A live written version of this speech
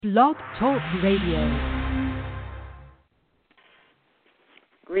Blog Talk Radio.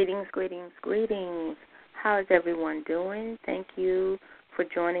 Greetings, greetings, greetings. How is everyone doing? Thank you for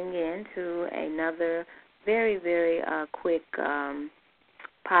joining in to another very, very quick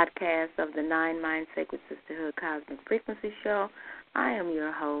podcast of the Nine Mind Sacred Sisterhood Cosmic Frequency Show. I am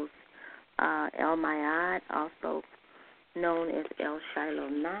your host, El Mayad, also known as El Shiloh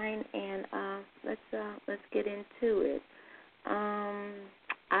 9, and let's get into it.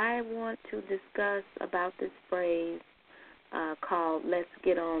 I want to discuss about this phrase called "Let's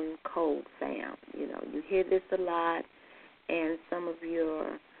Get on Code, Fam." You know, you hear this a lot, and some of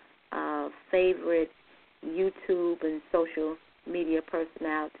your favorite YouTube and social media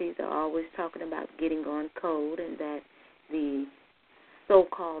personalities are always talking about getting on code, and that the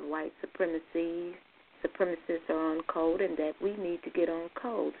so-called white supremacists are on code, and that we need to get on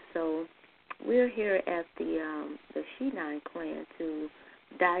code. So we're here at the She9 clan to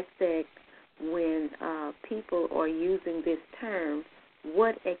dissect when people are using this term,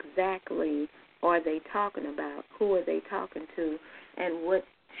 what exactly are they talking about? Who are they talking to? And what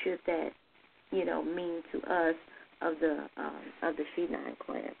should that, mean to us of the She9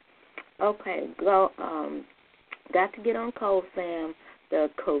 clan? Okay, got to get on code, Sam. The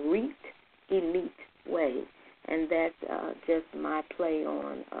Kirat elite way, and that's just my play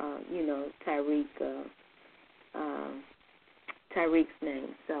on, Tariq's name.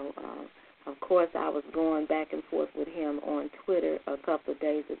 So, of course, I was going back and forth with him on Twitter a couple of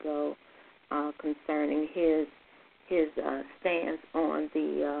days ago concerning his stance on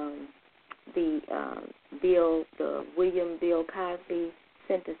the William Bill Cosby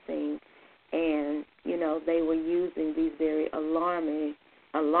sentencing, and they were using these very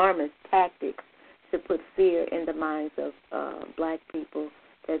alarmist tactics to put fear in the minds of black people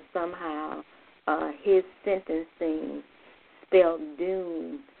that somehow his sentencing spelled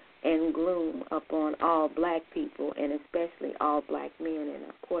doom and gloom upon all black people, and especially all black men. And,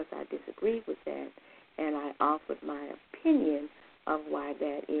 of course, I disagreed with that, and I offered my opinion of why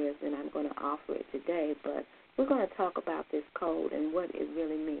that is, and I'm going to offer it today. But we're going to talk about this code and what it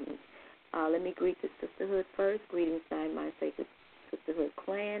really means. Let me greet the sisterhood first. Greetings, Nine Mind Sacred Sisterhood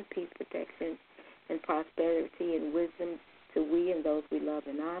Clan, peace, protection, and prosperity and wisdom to we and those we love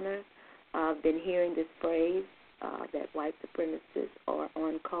and honor. I've been hearing this phrase that white supremacists are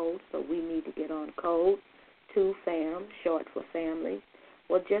on code, so we need to get on code. 2FAM, short for family.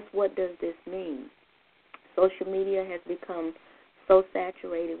 Well, just what does this mean? Social media has become so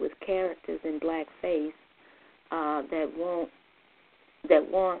saturated with characters in blackface that want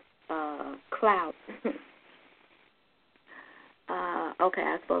clout. Okay,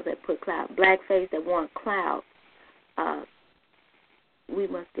 I suppose that put clout. Blackface that want clout. We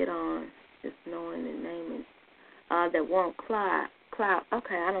must get on just knowing and naming. That want clout.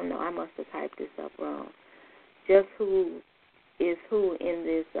 Okay, I don't know. I must have typed this up wrong. Just who is who in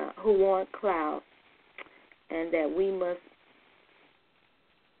this, who want clout, and that we must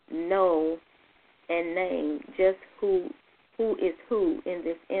know and name just who is who in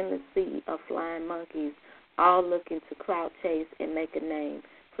this endless sea of flying monkeys, all looking to clout chase and make a name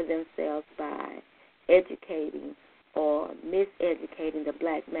for themselves by educating or miseducating the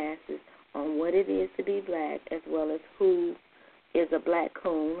black masses on what it is to be black, as well as who is a black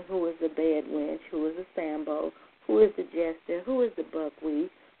coon, who is a bed wench, who is a sambo, who is the jester, who is the buckwheat,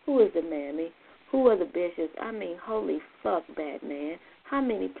 who is the mammy, who are the bishops. I mean, holy fuck, Batman. How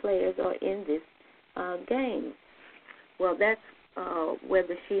many players are in this game? Well, that's where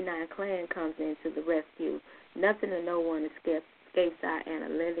the She9 clan comes into the rescue. Nothing or no one escapes our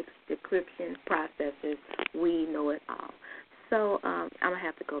analytics, decryption processors. We know it all. So I'm going to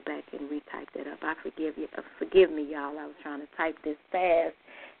have to go back and retype that up. Forgive me, y'all. I was trying to type this fast,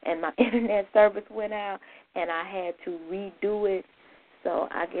 and my internet service went out, and I had to redo it. So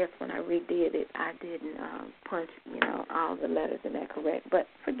I guess when I redid it, I didn't punch, all the letters in that correct. But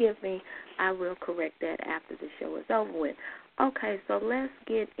forgive me. I will correct that after the show is over with. Okay, so let's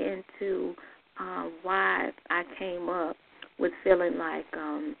get into why I came up with feeling like,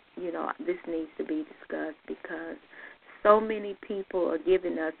 this needs to be discussed, because so many people are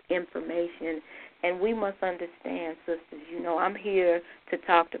giving us information, and we must understand, sisters, I'm here to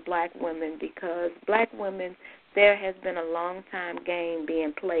talk to black women, because black women, there has been a long-time game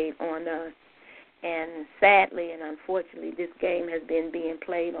being played on us, and sadly and unfortunately, this game has been being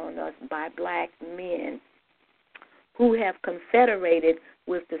played on us by black men who have confederated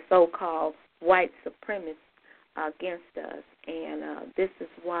with the so-called white supremacists against us, and this is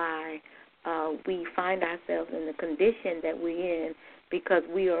why we find ourselves in the condition that we're in, because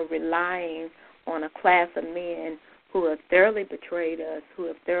we are relying on a class of men who have thoroughly betrayed us, who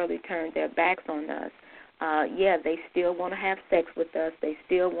have thoroughly turned their backs on us, they still want to have sex with us. They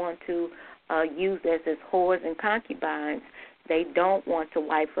still want to use us as whores and concubines. They don't want to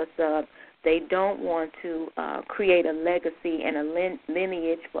wife us up. They don't want to create a legacy and a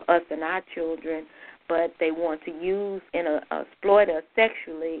lineage for us and our children, but they want to use and exploit us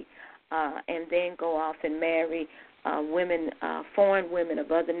sexually and then go off and marry women, foreign women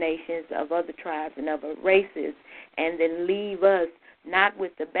of other nations, of other tribes, and other races, and then leave us not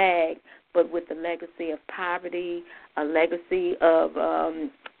with the bag, but with the legacy of poverty, a legacy of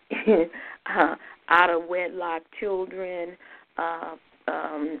out-of-wedlock children,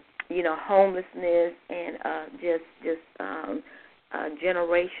 homelessness, and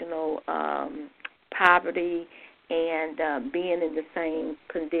generational poverty, and being in the same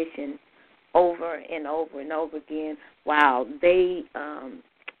condition over and over and over again while they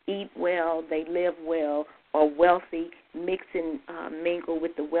eat well, they live well, or wealthy, mix and mingle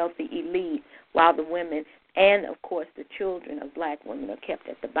with the wealthy elite, while the women and, of course, the children of black women are kept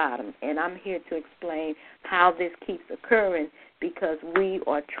at the bottom. And I'm here to explain how this keeps occurring because we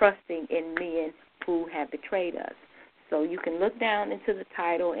are trusting in men who have betrayed us. So you can look down into the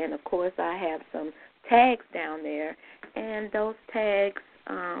title, and, of course, I have some tags down there, and those tags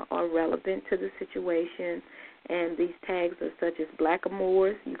are relevant to the situation. And these tags are such as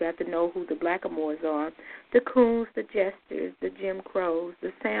blackamoors. You got to know who the blackamoors are. The coons, the jesters, the Jim Crows,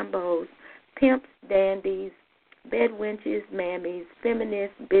 the Sambos, pimps, dandies, bedwenches, mammies,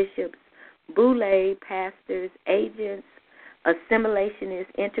 feminists, bishops, boule, pastors, agents,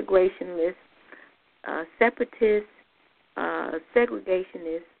 assimilationists, integrationists, separatists,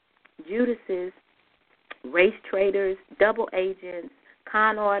 segregationists, Judases, race traders, double agents,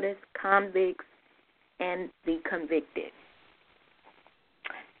 con artists, convicts, and the convicted.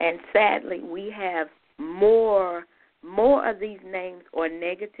 And sadly, we have more of these names are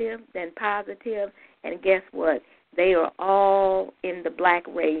negative than positive, and guess what? They are all in the black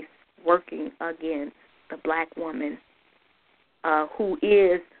race working against the black woman who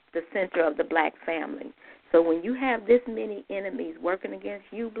is the center of the black family. So when you have this many enemies working against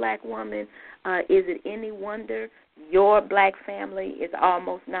you, black woman, is it any wonder your black family is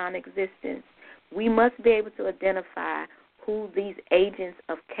almost non-existent? We must be able to identify who these agents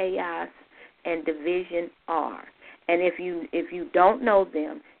of chaos and division are. And if you don't know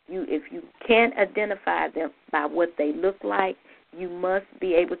them, if you can't identify them by what they look like, you must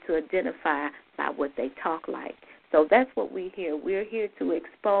be able to identify by what they talk like. So that's what we're here. We're here to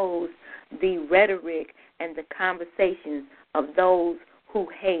expose the rhetoric and the conversations of those who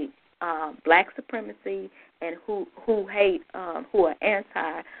hate black supremacy and who hate, who are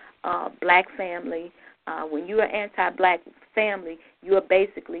anti-black family. When you are anti-black family, you are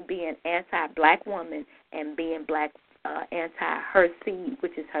basically being anti-black woman and being anti-her seed,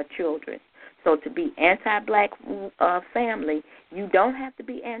 which is her children. So to be anti-black family, you don't have to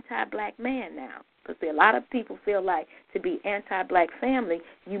be anti-black man now. Because a lot of people feel like to be anti-black family,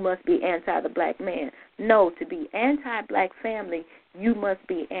 you must be anti the black man. No, to be anti-black family, you must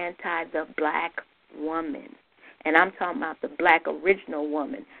be anti the black woman. And I'm talking about the black original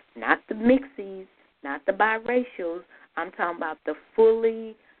woman, not the mixies, not the biracials. I'm talking about the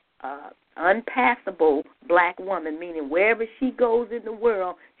fully unpassable black woman, meaning wherever she goes in the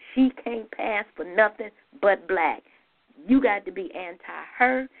world, she can't pass for nothing but black. You got to be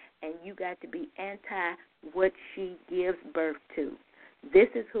anti-her, and you got to be anti what she gives birth to. This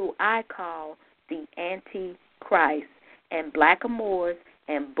is who I call the Antichrist, and blackamoors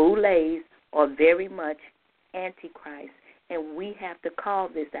and boulets are very much Antichrist, and we have to call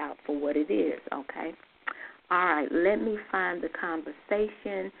this out for what it is, okay? All right, let me find the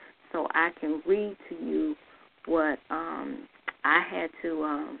conversation so I can read to you what I had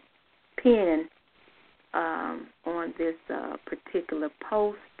to pin on this particular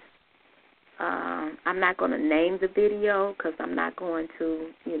post. I'm not going to name the video because I'm not going to,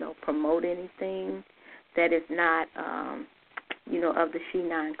 promote anything that is not, of the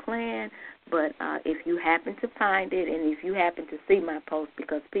She9 clan. But if you happen to find it and if you happen to see my post,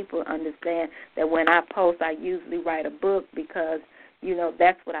 because people understand that when I post, I usually write a book because,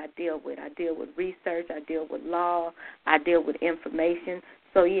 that's what I deal with. I deal with research. I deal with law. I deal with information.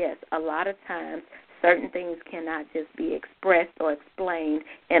 So, yes, a lot of times certain things cannot just be expressed or explained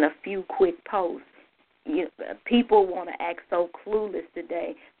in a few quick posts. People want to act so clueless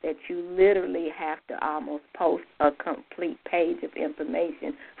today that you literally have to almost post a complete page of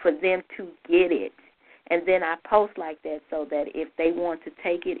information for them to get it. And then I post like that so that if they want to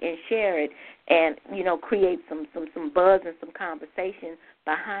take it and share it and, create some buzz and some conversation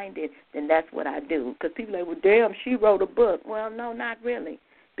behind it, then that's what I do. Because people are like, well, damn, she wrote a book. Well, no, not really,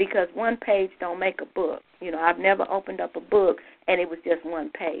 because one page don't make a book. I've never opened up a book and it was just one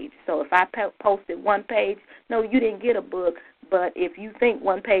page. So if I posted one page, no, you didn't get a book. But if you think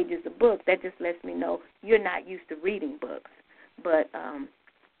one page is a book, that just lets me know you're not used to reading books. But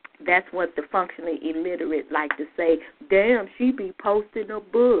that's what the functionally illiterate like to say, damn, she be posting a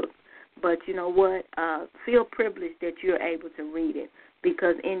book. But you know what? Feel privileged that you're able to read it,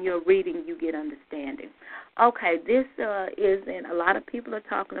 because in your reading you get understanding. Okay, this is, and a lot of people are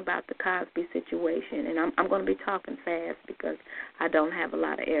talking about the Cosby situation, and I'm going to be talking fast because I don't have a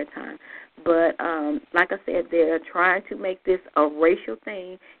lot of airtime. But like I said, they're trying to make this a racial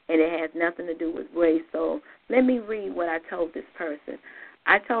thing, and it has nothing to do with race. So let me read what I told this person.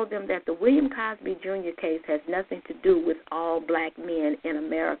 I told them that the William Cosby Jr. case has nothing to do with all black men in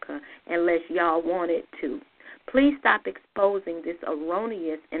America unless y'all want it to. Please stop espousing this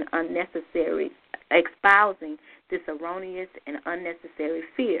erroneous and unnecessary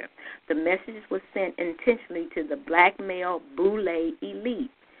fear. The message was sent intentionally to the black male boule elite.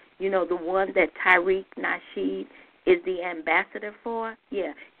 The one that Tariq Nasheed is the ambassador for?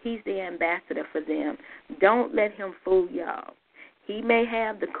 Yeah, he's the ambassador for them. Don't let him fool y'all. He may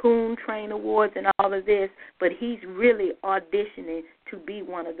have the Coon Train Awards and all of this, but he's really auditioning to be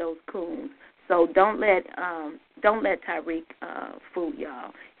one of those coons. So don't let Tariq fool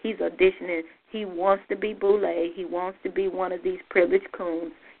y'all. He's auditioning. He wants to be boule. He wants to be one of these privileged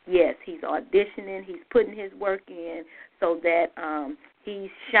coons. Yes, he's auditioning. He's putting his work in so that he's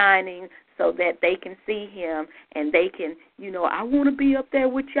shining, so that they can see him and they can, I want to be up there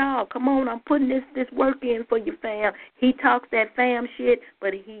with y'all. Come on, I'm putting this work in for you, fam. He talks that fam shit,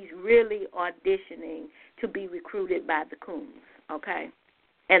 but he's really auditioning to be recruited by the coons, okay,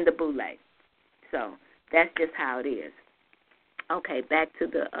 and the boule. So that's just how it is. Okay, back to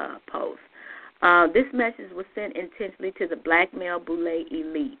the post. This message was sent intentionally to the black male boule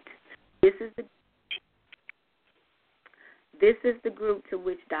elite. This is the group to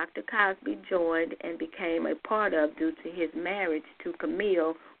which Dr. Cosby joined and became a part of due to his marriage to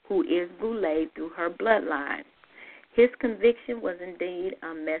Camille, who is boule through her bloodline. His conviction was indeed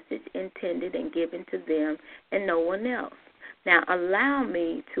a message intended and given to them and no one else. Now allow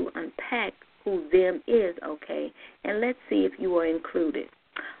me to unpack who them is, okay, and let's see if you are included.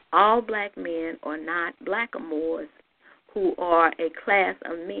 All black men are not blackamoors, who are a class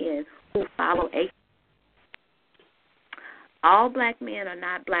of men who follow All black men are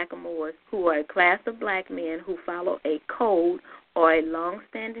not blackamoors, who are a class of black men who follow a code or a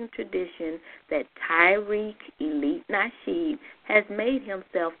long-standing tradition that Tariq Elite Nasheed has made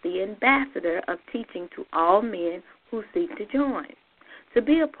himself the ambassador of teaching to all men who seek to join. To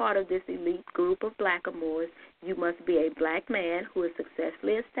be a part of this elite group of blackamoors, you must be a black man who has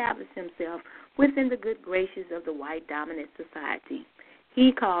successfully established himself within the good graces of the white dominant society.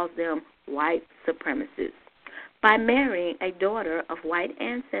 He calls them white supremacists, by marrying a daughter of white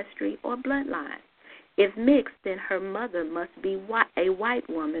ancestry or bloodline. If mixed, then her mother must be a white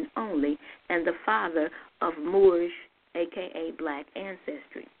woman only and the father of Moorish, a.k.a. black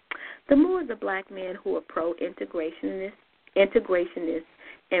ancestry. The Moors are black men who are pro-integrationists and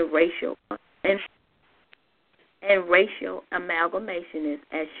racial amalgamationists,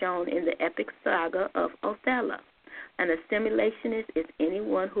 as shown in the epic saga of Othello. An assimilationist is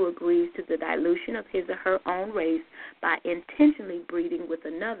anyone who agrees to the dilution of his or her own race by intentionally breeding with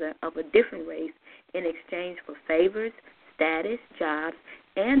another of a different race in exchange for favors, status, jobs,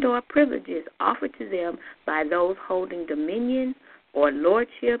 and or privileges offered to them by those holding dominion or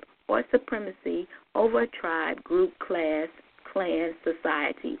lordship or supremacy over a tribe, group, class, clan,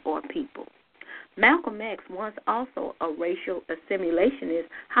 society, or people. Malcolm X, once also a racial assimilationist,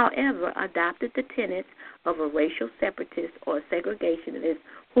 however, adopted the tenets of a racial separatist or segregationist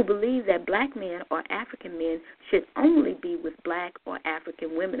who believed that black men or African men should only be with black or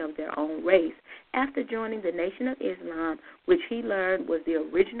African women of their own race after joining the Nation of Islam, which he learned was the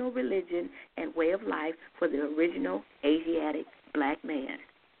original religion and way of life for the original Asiatic black man.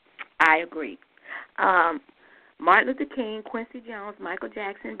 I agree. Martin Luther King, Quincy Jones, Michael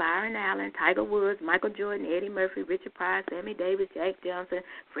Jackson, Byron Allen, Tiger Woods, Michael Jordan, Eddie Murphy, Richard Pryor, Sammy Davis, Jack Johnson,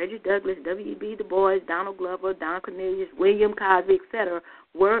 Frederick Douglass, W.E.B. Du Bois, Donald Glover, Don Cornelius, William Cosby, etc.,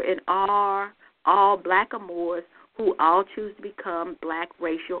 were and are all blackamoors who all choose to become black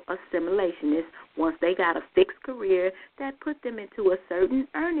racial assimilationists once they got a fixed career that put them into a certain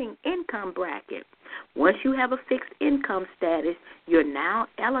earning income bracket. Once you have a fixed income status, you're now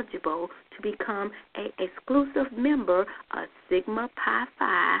eligible to become an exclusive member of Sigma Pi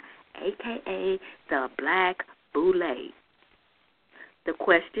Phi, a.k.a. the Black Boule. The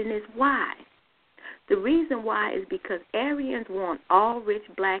question is why? The reason why is because Aryans want all rich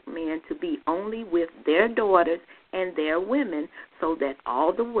black men to be only with their daughters and their women so that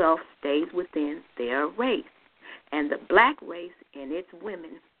all the wealth stays within their race, and the black race and its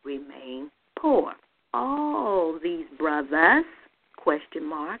women remain poor. All these brothers,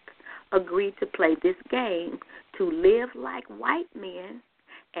 agreed to play this game to live like white men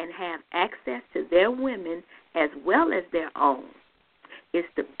and have access to their women as well as their own. It's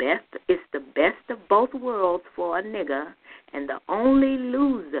the best of both worlds for a nigga, and the only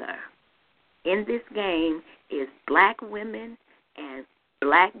loser in this game is black women and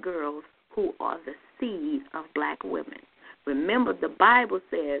black girls who are the seed of black women. Remember, the Bible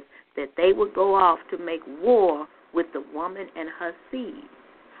says that they would go off to make war with the woman and her seed.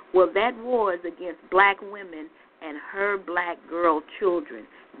 Well, that war is against black women and her black girl children.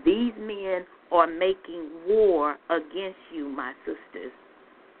 These men are making war against you, my sisters,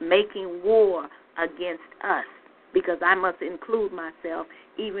 making war against us, because I must include myself,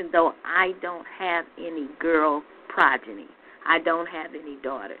 even though I don't have any girl progeny. I don't have any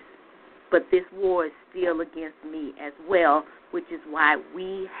daughters. But this war is still against me as well, which is why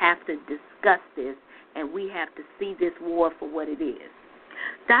we have to discuss this and we have to see this war for what it is.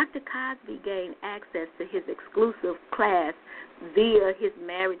 Dr. Cosby gained access to his exclusive class via his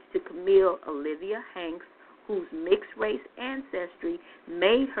marriage to Camille Olivia Hanks, whose mixed-race ancestry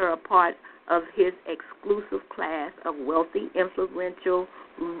made her a part of his exclusive class of wealthy, influential,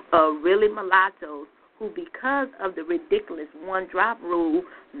 really mulattoes who, because of the ridiculous one-drop rule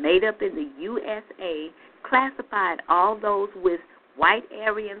made up in the USA, classified all those with white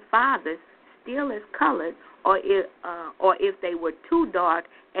Aryan fathers still as colored, or if they were too dark,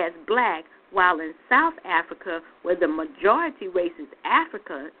 as black, while in South Africa, where the majority race is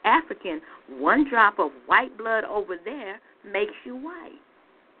African, one drop of white blood over there makes you white.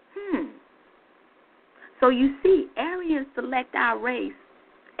 So you see, Aryans select our race.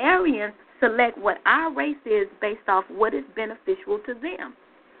 Aryans select what our race is based off what is beneficial to them.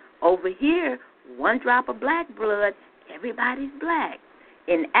 Over here, one drop of black blood, everybody's black.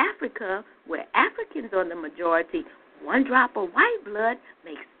 In Africa, where Africans are the majority, one drop of white blood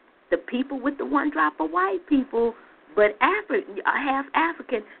makes the people with the one drop of white people, but half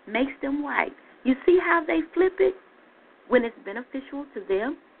African makes them white. You see how they flip it when it's beneficial to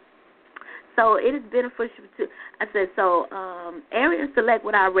them? So it is beneficial to, Aryans select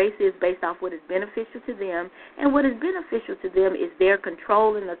what our race is based off what is beneficial to them, and what is beneficial to them is their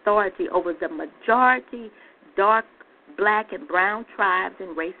control and authority over the majority dark, black, and brown tribes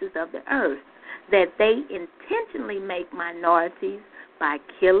and races of the earth, that they intentionally make minorities by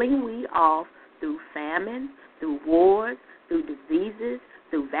killing we off through famine, through wars, through diseases,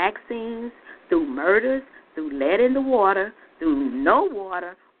 through vaccines, through murders, through lead in the water, through no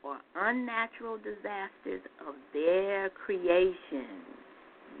water, or unnatural disasters of their creation.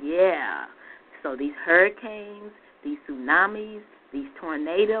 Yeah. So these hurricanes, these tsunamis, these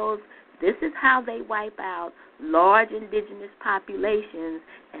tornadoes, this is how they wipe out large indigenous populations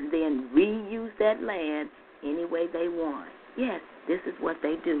and then reuse that land any way they want. Yes, this is what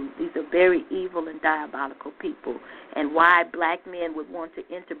they do. These are very evil and diabolical people. And why black men would want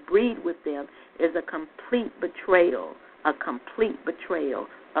to interbreed with them is a complete betrayal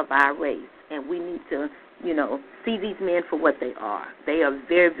of our race. And we need to, see these men for what they are. They are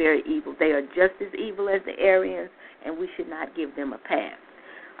very, very evil. They are just as evil as the Aryans, and we should not give them a pass.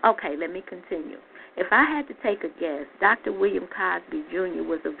 Okay, let me continue. If I had to take a guess, Dr. William Cosby Jr.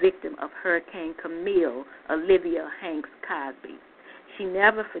 was a victim of Hurricane Camille Olivia Hanks Cosby. She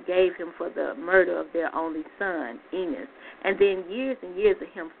never forgave him for the murder of their only son, Enos, and then years and years of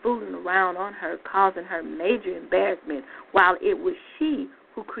him fooling around on her, causing her major embarrassment, while it was she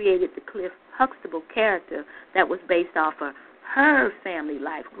who created the Cliff Huxtable character that was based off of her family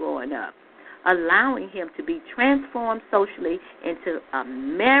life growing up, allowing him to be transformed socially into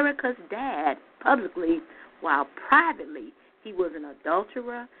America's dad publicly, while privately he was an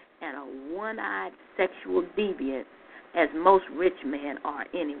adulterer and a one-eyed sexual deviant, as most rich men are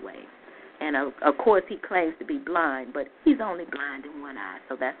anyway. And, of course, he claims to be blind, but he's only blind in one eye,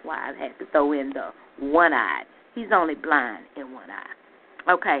 so that's why I had to throw in the one-eyed. He's only blind in one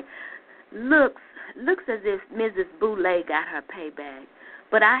eye. Okay, looks as if Mrs. Boulay got her payback.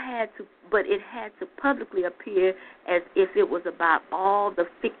 But it had to publicly appear as if it was about all the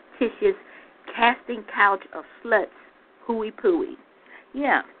fictitious casting couch of sluts, hooey-pooey.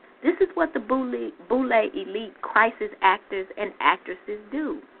 Yeah, this is what the boule elite crisis actors and actresses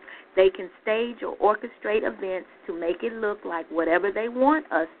do. They can stage or orchestrate events to make it look like whatever they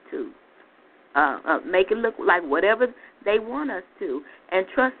want us to. Make it look like whatever they want us to, and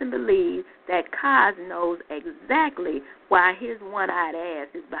trust and believe that Kaz knows exactly why his one-eyed ass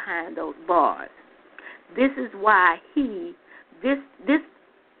is behind those bars. This is why he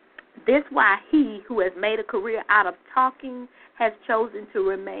who has made a career out of talking has chosen to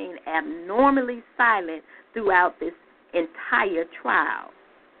remain abnormally silent throughout this entire trial.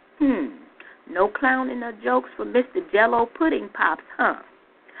 No clowning or jokes for Mr. Jello Pudding Pops, huh?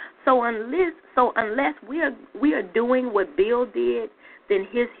 So unless we are doing what Bill did, then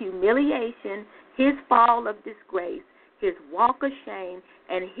his humiliation, his fall of disgrace, his walk of shame,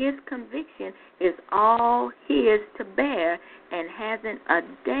 and his conviction is all his to bear and hasn't a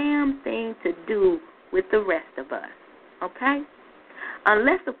damn thing to do with the rest of us. Okay?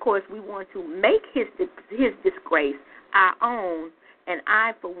 Unless, of course, we want to make his disgrace our own, and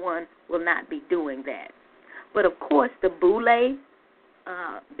I, for one, will not be doing that. But, of course, the boule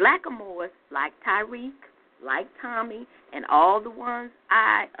blackamoors like Tyreek, like Tommy, and all the ones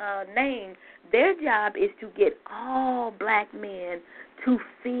I named, their job is to get all black men to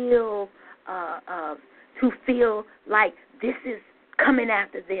feel like this is coming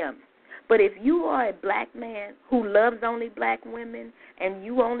after them. But if you are a black man who loves only black women and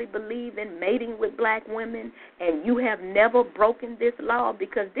you only believe in mating with black women and you have never broken this law,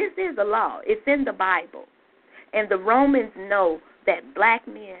 because this is a law, it's in the Bible, and the Romans know that black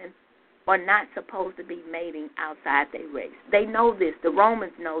men are not supposed to be mating outside their race. They know this. The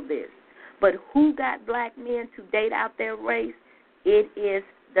Romans know this. But who got black men to date out their race? It is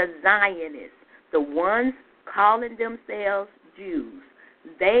the Zionists, the ones calling themselves Jews.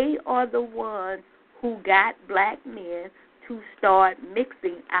 They are the ones who got black men to start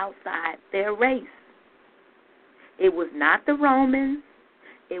mixing outside their race. It was not the Romans.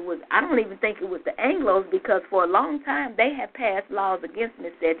 I don't even think it was the Anglos, because for a long time they had passed laws against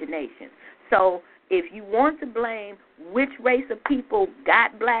miscegenation. So if you want to blame which race of people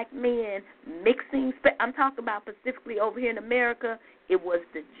got black men mixing, I'm talking about specifically over here in America, it was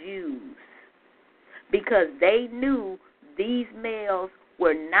the Jews. Because they knew these males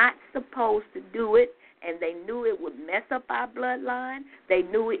were not supposed to do it, and they knew it would mess up our bloodline. They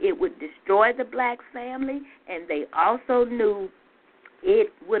knew it would destroy the black family, and they also knew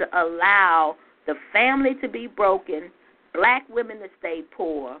it would allow the family to be broken, black women to stay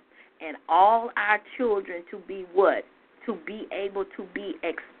poor, and all our children to be what? To be able to be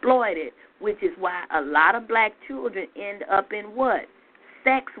exploited, which is why a lot of black children end up in what?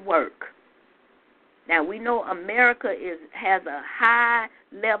 Sex work. Now, we know America has a high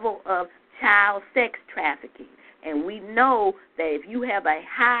level of child sex trafficking, and we know that if you have a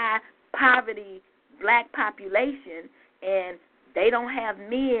high poverty black population and they don't have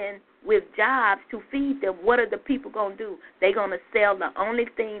men with jobs to feed them, what are the people going to do? They're going to sell the only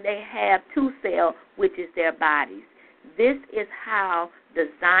thing they have to sell, which is their bodies. This is how the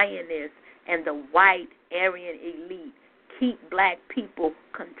Zionists and the white Aryan elite keep black people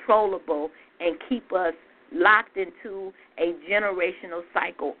controllable and keep us locked into a generational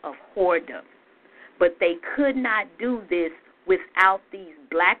cycle of whoredom. But they could not do this without these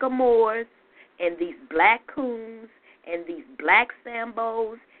blackamoors and these black coons and these black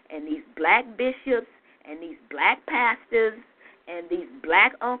Sambos and these black bishops and these black pastors and these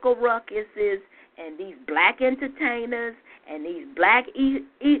black Uncle Ruckuses and these black entertainers and these black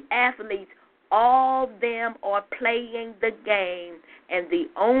athletes. All them are playing the game, and the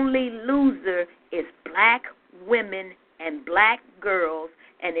only loser is black women and black girls.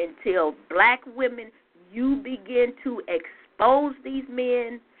 And until black women, you begin to expose these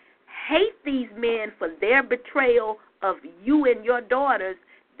men, hate these men for their betrayal of you and your daughters,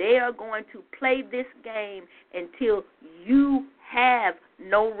 they are going to play this game until you have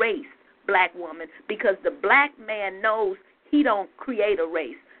no race, black woman, because the black man knows he don't create a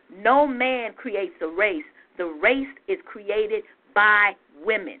race. No man creates a race. The race is created by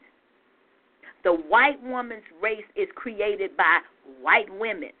women. The white woman's race is created by white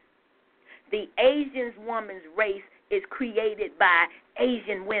women. The Asian woman's race is created by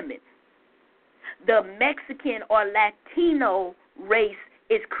Asian women. The Mexican or Latino race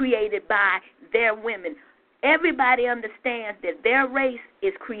is created by their women. Everybody understands that their race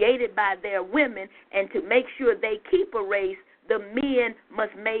is created by their women, and to make sure they keep a race, the men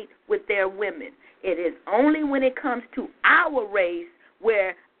must mate with their women. It is only when it comes to our race where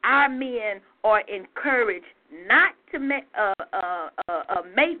our men are encouraged not to mate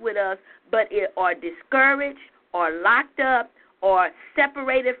with us, but are discouraged or locked up or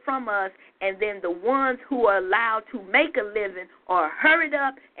separated from us, and then the ones who are allowed to make a living are hurried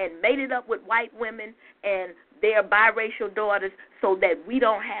up and mated up with white women and their biracial daughters so that we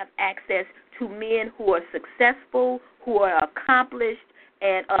don't have access to men who are successful, who are accomplished,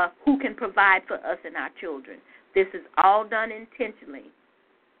 and who can provide for us and our children. This is all done intentionally.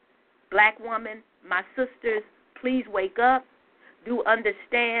 Black woman, my sisters, please wake up. Do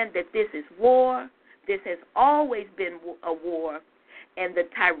understand that this is war. This has always been a war, and the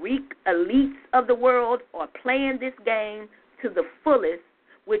Tariq elites of the world are playing this game to the fullest,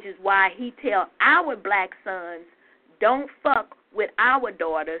 which is why he tell our black sons, don't fuck with our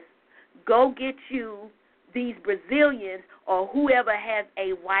daughters. Go get you these Brazilians or whoever has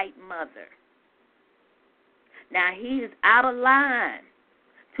a white mother. Now, he is out of line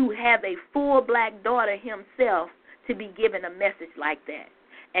to have a full black daughter himself to be given a message like that.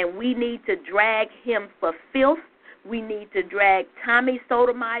 And we need to drag him for filth. We need to drag Tommy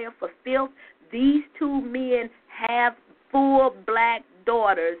Sotomayor for filth. These two men have full black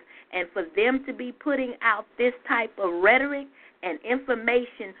daughters, and for them to be putting out this type of rhetoric and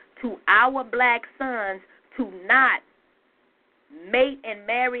information to our black sons to not mate and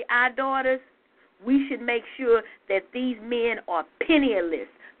marry our daughters, we should make sure that these men are penniless.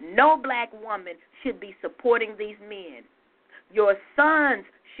 No black woman should be supporting these men. Your sons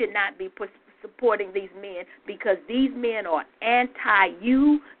should not be supporting these men because these men are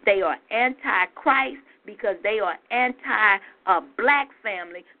anti-you. They are anti-Christ because they are anti-black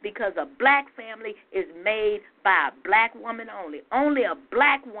family, because a black family is made by a black woman only. Only a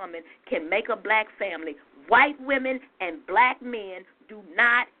black woman can make a black family. White women and black men do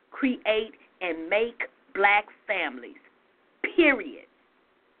not create and make black families, period.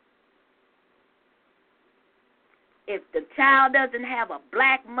 If the child doesn't have a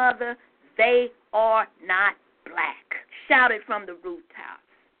black mother, they are not black. Shout it from the rooftops.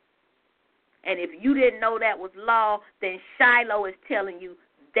 And if you didn't know that was law, then Shiloh is telling you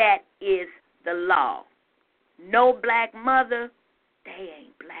that is the law. No black mother, they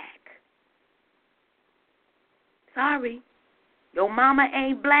ain't black. Sorry, your mama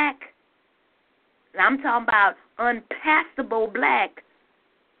ain't black. And I'm talking about unpassable black.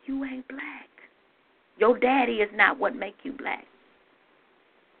 You ain't black. Your daddy is not what make you black.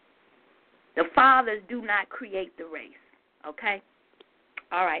 The fathers do not create the race, okay?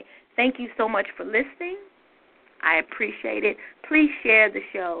 All right. Thank you so much for listening. I appreciate it. Please share the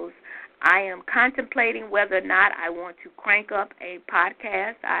shows. I am contemplating whether or not I want to crank up a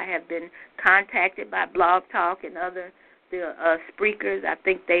podcast. I have been contacted by Blog Talk and other speakers. I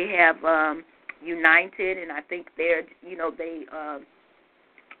think they have united, and I think they're, they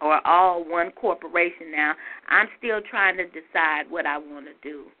are all one corporation now. I'm still trying to decide what I want to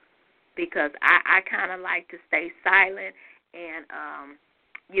do because I kind of like to stay silent and,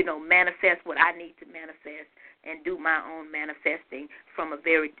 manifest what I need to manifest and do my own manifesting from a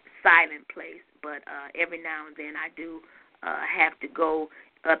very silent place. But every now and then I do have to go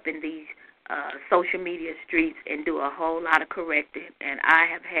up in these social media streets and do a whole lot of correcting, and I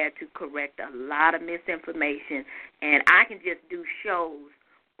have had to correct a lot of misinformation, and I can just do shows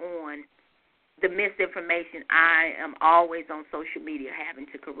on the misinformation I am always on social media having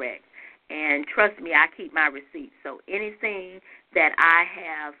to correct. And trust me, I keep my receipts. So anything that I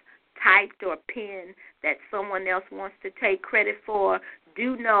have typed or penned that someone else wants to take credit for,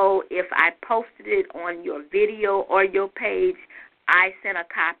 do know if I posted it on your video or your page, I sent a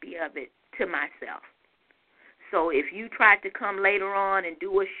copy of it to myself. So if you tried to come later on and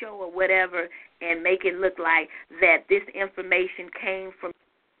do a show or whatever and make it look like that this information came from